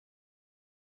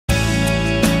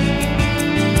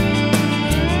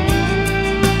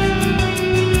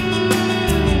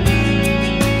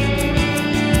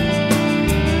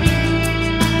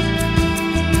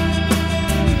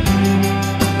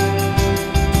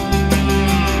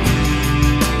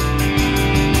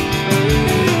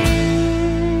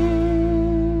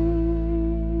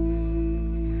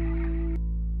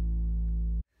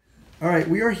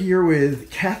we are here with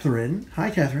Katherine. Hi,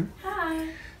 Katherine. Hi.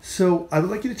 So I would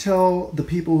like you to tell the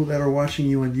people that are watching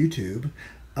you on YouTube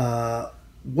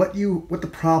what the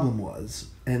problem was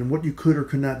and what you could or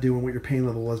could not do and what your pain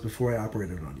level was before I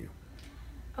operated on you.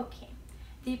 Okay.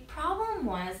 The problem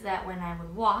was that when I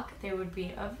would walk, there would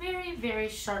be a very, very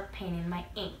sharp pain in my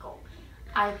ankle.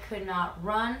 I could not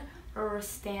run or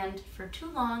stand for too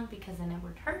long because then it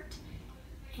would hurt.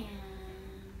 And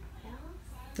what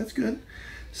else? That's good.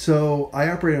 So I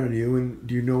operated on you, and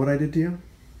do you know what I did to you?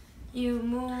 You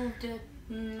moved a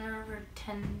nerve or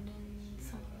tendon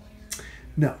somewhere.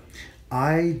 No.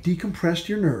 I decompressed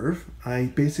your nerve. I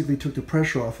basically took the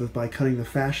pressure off it by cutting the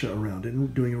fascia around it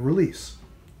and doing a release.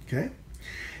 Okay?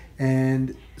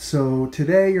 And so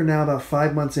today you're now about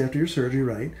 5 months after your surgery,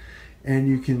 right? And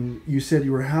you said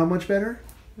you were how much better?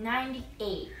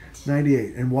 98.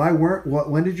 98. And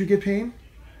when did you get pain?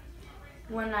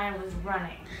 When I was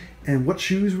running. And what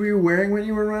shoes were you wearing when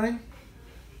you were running?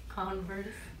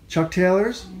 Converse. Chuck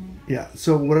Taylors? Yeah.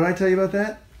 So what did I tell you about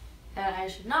that? That I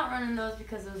should not run in those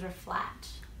because those are flat.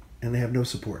 And they have no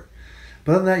support.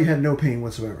 But other than that, you had no pain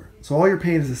whatsoever. So all your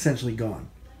pain is essentially gone.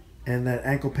 And that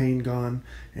ankle pain gone,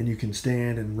 and you can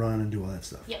stand and run and do all that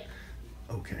stuff. Yep.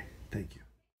 Okay. Thank you.